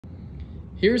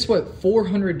Here's what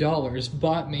 $400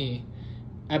 bought me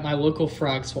at my local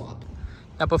frag swap.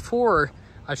 Now before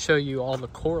I show you all the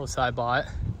corals I bought,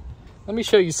 let me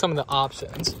show you some of the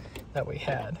options that we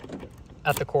had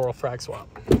at the coral frag swap.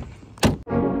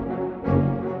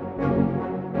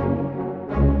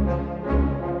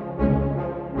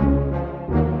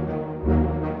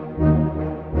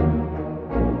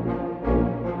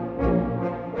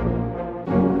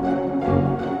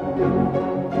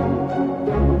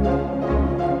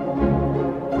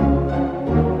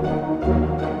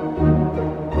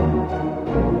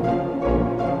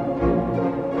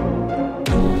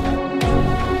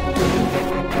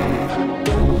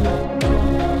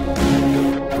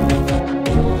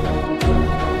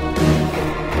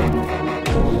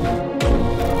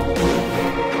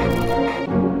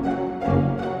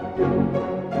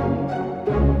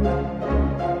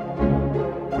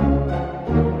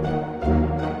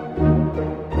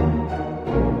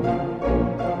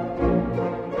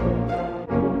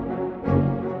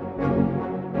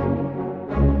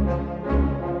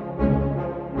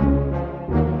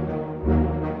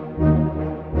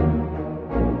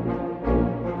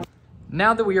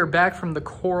 Now that we are back from the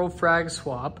coral frag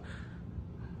swap,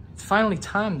 it's finally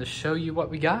time to show you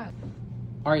what we got.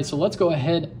 All right, so let's go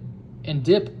ahead and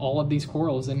dip all of these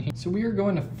corals in here. So we are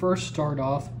going to first start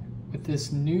off with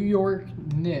this New York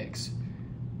Nyx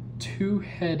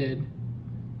two-headed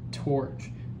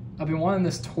torch. I've been wanting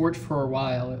this torch for a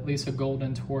while, at least a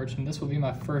golden torch, and this will be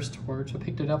my first torch. I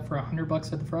picked it up for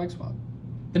 $100 at the frag swap.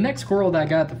 The next coral that I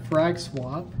got at the frag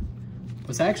swap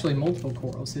was actually multiple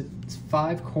corals. It's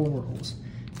 5 corals,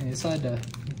 and I decided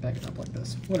to back it up like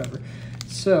this, whatever.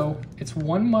 So it's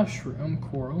 1 mushroom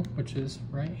coral, which is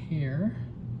right here,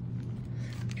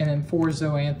 and then 4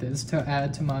 zoanthids to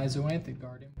add to my zoanthid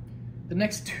garden. The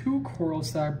next 2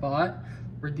 corals that I bought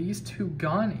were these 2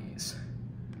 gonnies.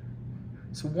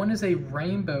 So one is a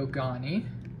rainbow gonny,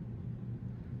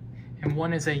 and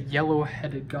one is a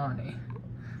yellow-headed gonny.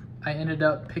 I ended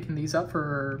up picking these up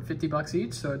for 50 bucks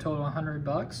each, so a total of 100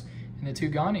 bucks, and the 2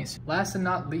 gonnies. Last and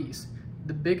not least,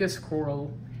 the biggest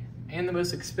coral and the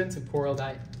most expensive coral that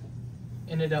I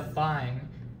ended up buying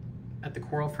at the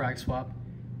coral frag swap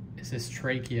is this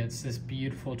trachea. It's this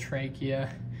beautiful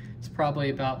trachea. It's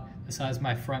probably about the size of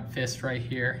my front fist right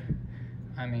here.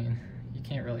 I mean, you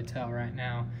can't really tell right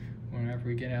now. Whenever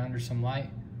we get it under some light,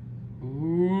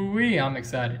 ooh-wee, I'm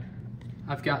excited.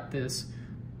 I've got this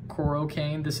coral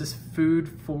cane. This is food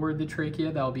for the trachea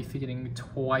that I'll be feeding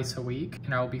twice a week,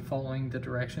 and I'll be following the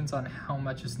directions on how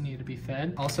much is needed to be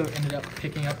fed. Also ended up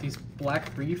picking up these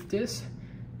black reef discs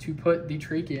to put the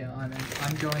trachea on, and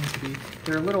I'm going to be,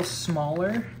 they're a little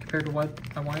smaller compared to what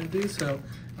I wanted to do, so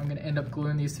I'm gonna end up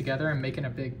gluing these together and making a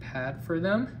big pad for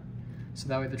them, so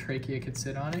that way the trachea could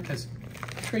sit on it, because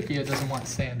the trachea doesn't want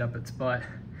sand up its butt.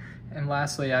 And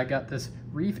lastly, I got this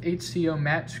Reef HCO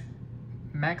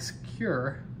Max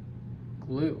Cure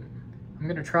glue. I'm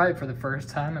gonna try it for the first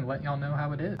time and let y'all know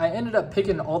how it is. I ended up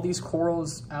picking all these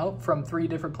corals out from 3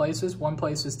 different places. One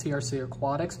place is TRC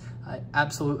Aquatics. I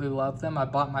absolutely love them. I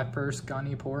bought my first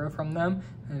Gonipora from them,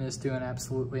 and it's doing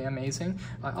absolutely amazing.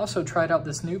 I also tried out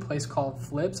this new place called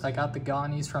Flips. I got the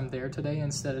Gonnies from there today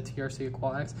instead of TRC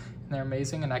Aquatics, and they're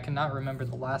amazing, and I cannot remember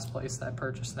the last place that I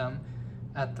purchased them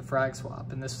at the frag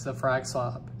swap, and this is a frag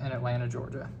swap in Atlanta,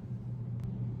 Georgia.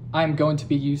 I'm going to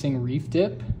be using Reef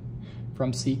Dip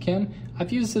from Seachem.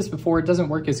 I've used this before. It doesn't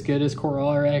work as good as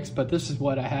Coral RX, but this is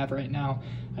what I have right now.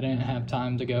 I didn't have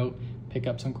time to go pick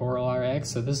up some Coral RX,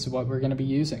 so this is what we're gonna be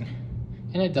using.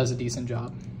 And it does a decent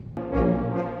job.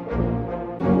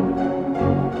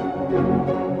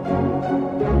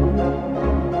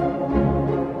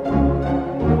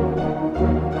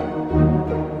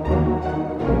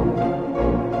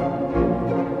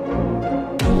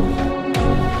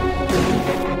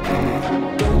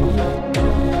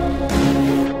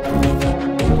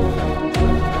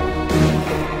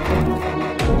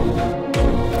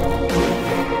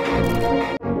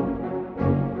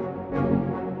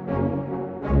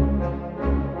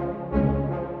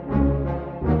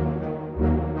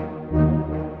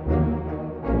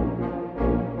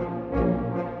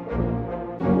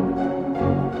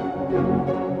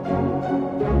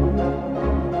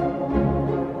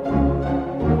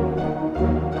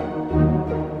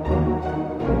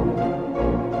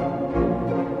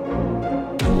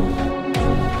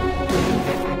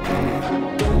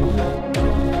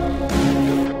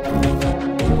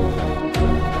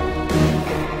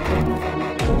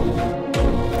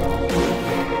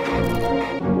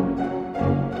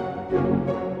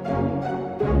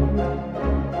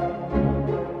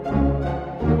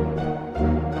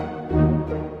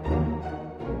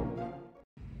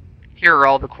 here are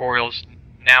all the corals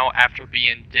now after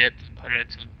being dipped and put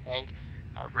into the tank.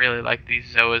 I really like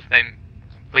these zoas. They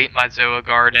complete my zoa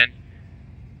garden,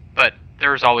 but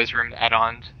there's always room to add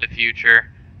on to the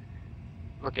future.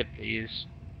 Look at these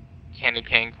candy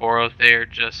cane corals. They are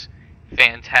just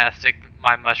fantastic.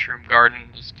 My mushroom garden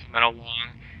is coming along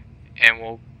and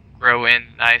will grow in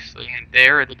nicely. And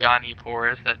there are the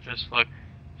Goniopores that just look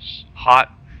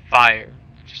hot fire.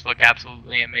 Just look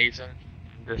absolutely amazing.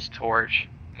 This torch.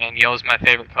 Man, yellow's my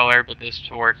favorite color, but this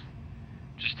torch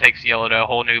just takes yellow to a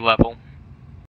whole new level.